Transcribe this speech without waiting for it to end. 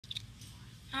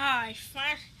I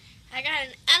got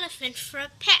an elephant for a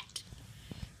pet.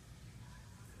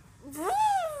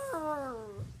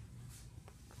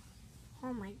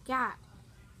 Oh my god.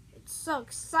 It's so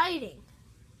exciting.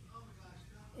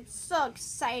 It's so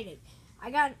exciting. I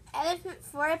got an elephant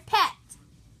for a pet.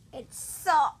 It's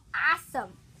so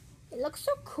awesome. It looks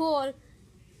so cool,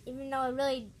 even though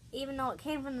it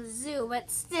came from the zoo, but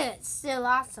it's still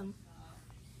awesome.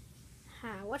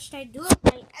 What should I do with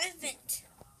my elephant?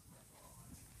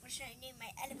 What should I name my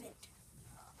elephant?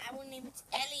 I will name it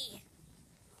Ellie.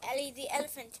 Ellie the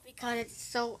elephant because it's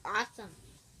so awesome.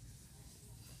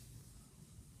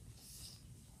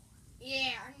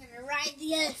 Yeah, I'm gonna ride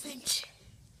the elephant.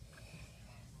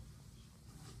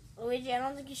 Luigi, I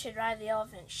don't think you should ride the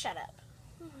elephant. Shut up.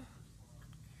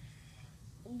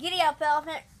 Giddy up,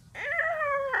 elephant.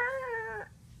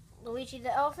 Luigi,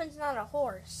 the elephant's not a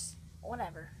horse.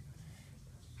 Whatever.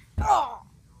 Oh!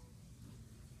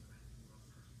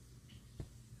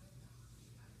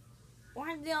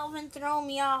 Why did the elephant throw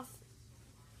me off?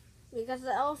 Because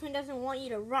the elephant doesn't want you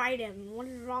to ride him. What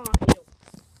is wrong with you?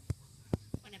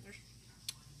 Whatever.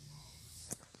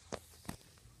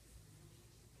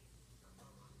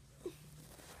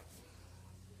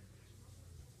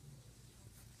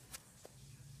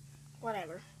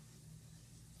 Whatever.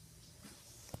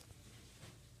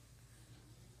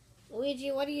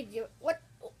 Luigi, what do you do? What?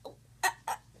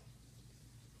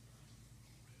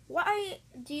 Why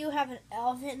do you have an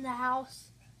elephant in the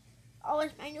house? Oh,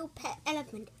 it's my new pet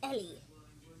elephant, Ellie.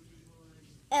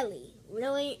 Ellie,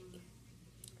 really?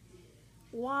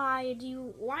 Why do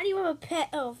you have a pet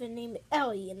elephant named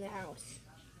Ellie in the house?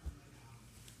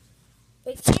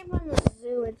 It came from the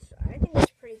zoo. I think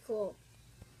it's pretty cool.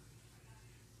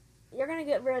 You're gonna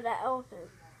get rid of that elephant.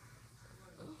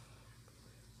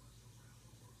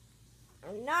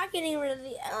 I'm not getting rid of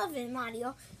the elephant,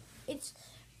 Mario. It's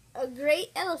a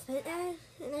great elephant,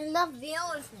 and I love the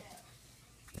elephant.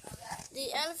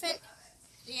 The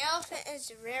elephant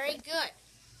is very good,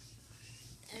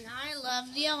 and I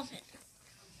love the elephant.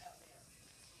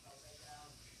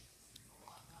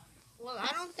 Well,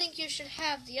 I don't think you should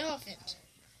have the elephant.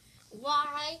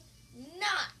 Why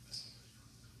not?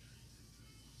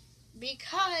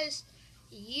 Because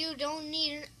you don't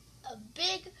need a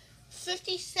big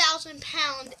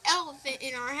 50,000-pound elephant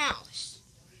in our house.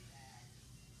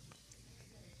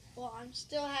 Well, I'm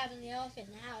still having the elephant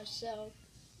in the house, so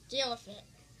the elephant.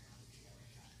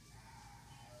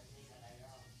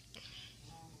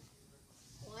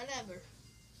 Whatever.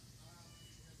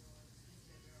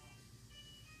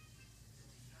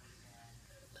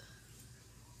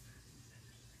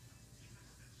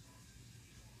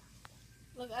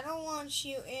 Look, I don't want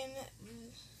you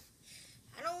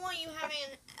having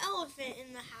an elephant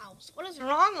in the house. What is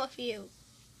wrong with you?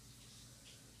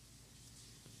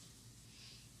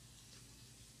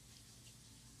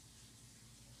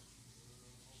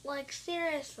 Like,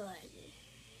 seriously.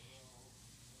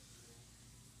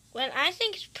 Well, I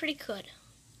think it's pretty good.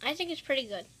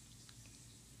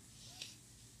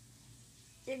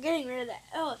 You're getting rid of that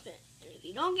elephant. And if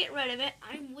you don't get rid of it,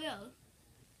 I will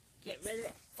get rid of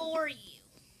it for you.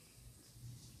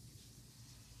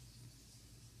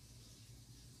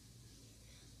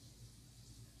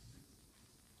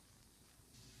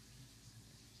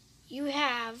 You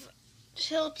have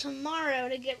till tomorrow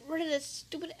to get rid of this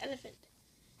stupid elephant.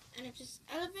 And if this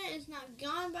elephant is not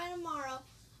gone by tomorrow,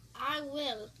 I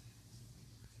will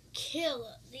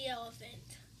kill the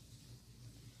elephant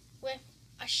with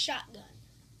a shotgun.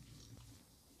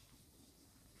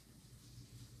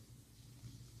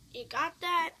 You got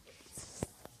that?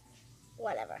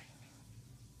 Whatever.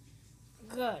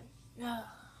 Good.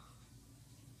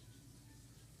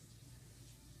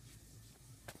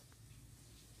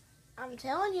 I'm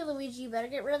telling you, Luigi, you better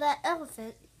get rid of that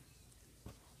elephant.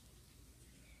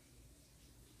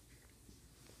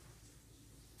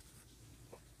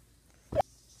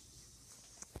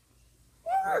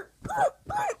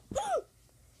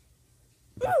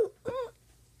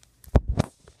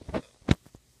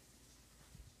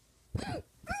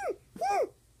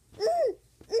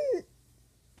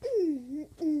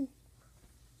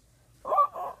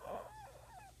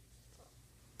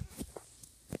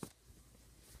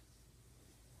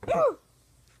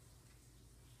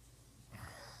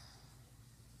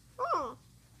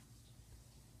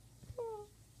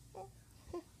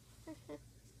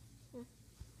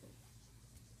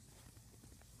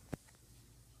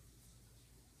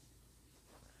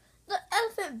 The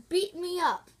elephant beat me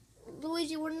up.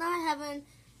 Luigi, we're not having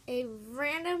a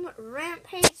random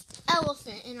rampage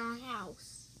elephant in our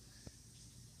house.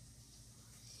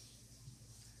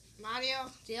 Mario,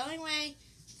 the only way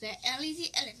the Ellie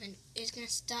the elephant is going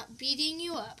to stop beating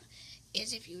you up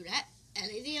is if you let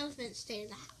Ellie the elephant stay in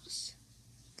the house.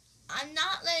 I'm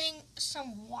not letting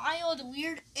some wild,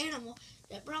 weird animal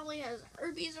that probably has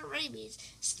herpes or rabies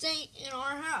stay in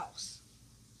our house.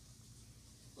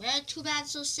 Well, too bad,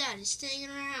 so sad. It's staying in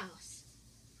our house.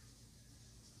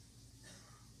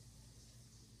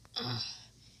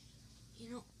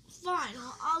 Fine.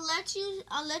 I'll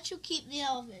let you keep the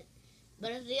elephant.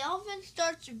 But if the elephant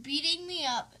starts beating me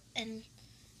up and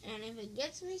if it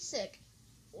gets me sick,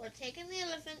 we're taking the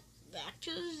elephant back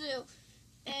to the zoo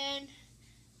and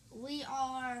we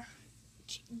are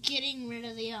getting rid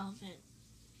of the elephant.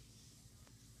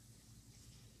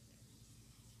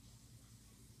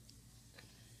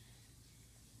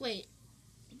 Wait,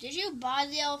 did you buy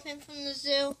the elephant from the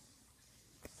zoo?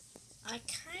 I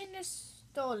kind of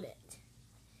stole it.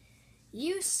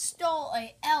 You stole an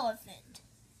elephant.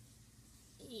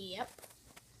 Yep.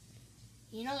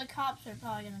 You know the cops are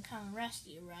probably going to come arrest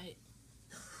you, right?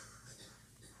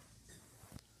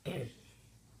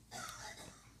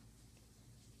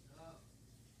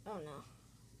 Oh no.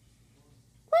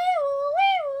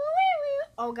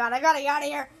 Oh god, I gotta get out of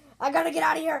here. I gotta get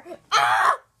out of here.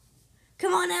 Ah!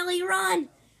 Come on, Ellie, run.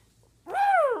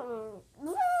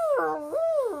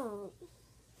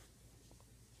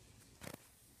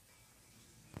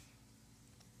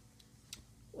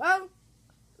 Well,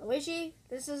 Luigi,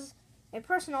 this is a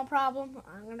personal problem.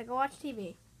 I'm gonna go watch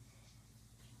TV.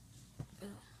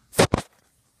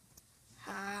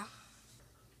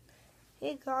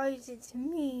 Hey guys, it's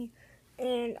me,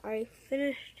 and I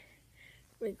finished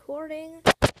recording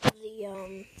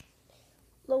the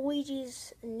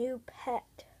Luigi's new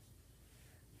pet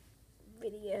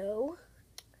video.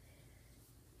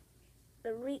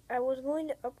 I was going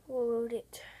to upload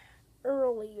it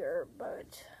earlier,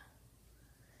 but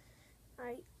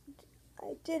I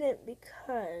didn't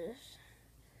because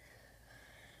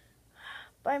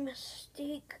by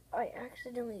mistake I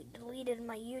accidentally deleted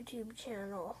my YouTube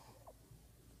channel.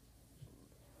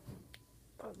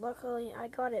 But luckily I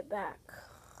got it back.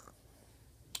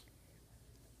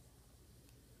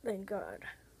 Thank God.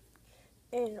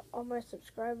 And all my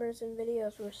subscribers and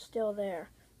videos were still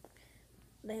there.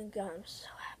 Thank God, I'm so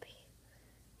happy.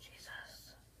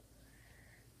 Jesus.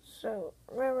 So,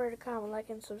 remember to comment, like,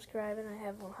 and subscribe, and I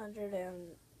have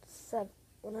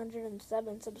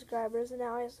 107 subscribers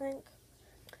now, I think.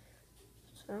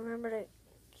 So remember to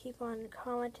keep on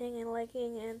commenting and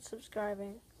liking and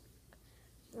subscribing.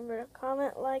 Remember to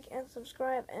comment, like, and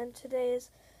subscribe, and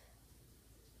today's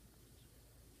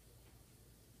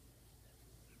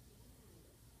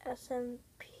SMPC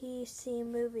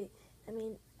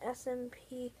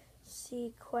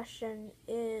question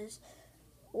is,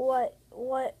 what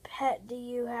pet do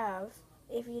you have?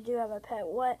 If you do have a pet,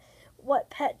 what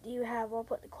pet do you have? I'll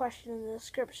put the question in the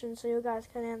description so you guys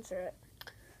can answer it.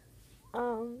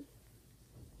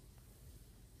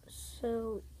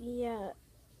 So yeah,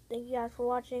 thank you guys for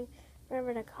watching.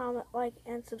 Remember to comment, like,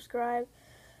 and subscribe,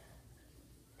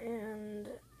 and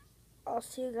I'll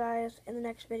see you guys in the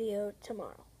next video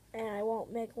tomorrow. And I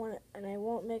won't make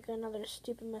another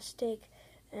stupid mistake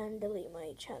and delete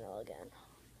my channel again.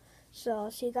 So I'll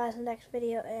see you guys in the next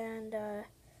video,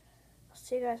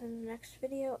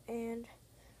 and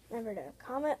remember to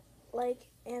comment, like,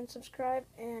 and subscribe,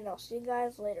 and I'll see you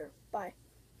guys later. Bye.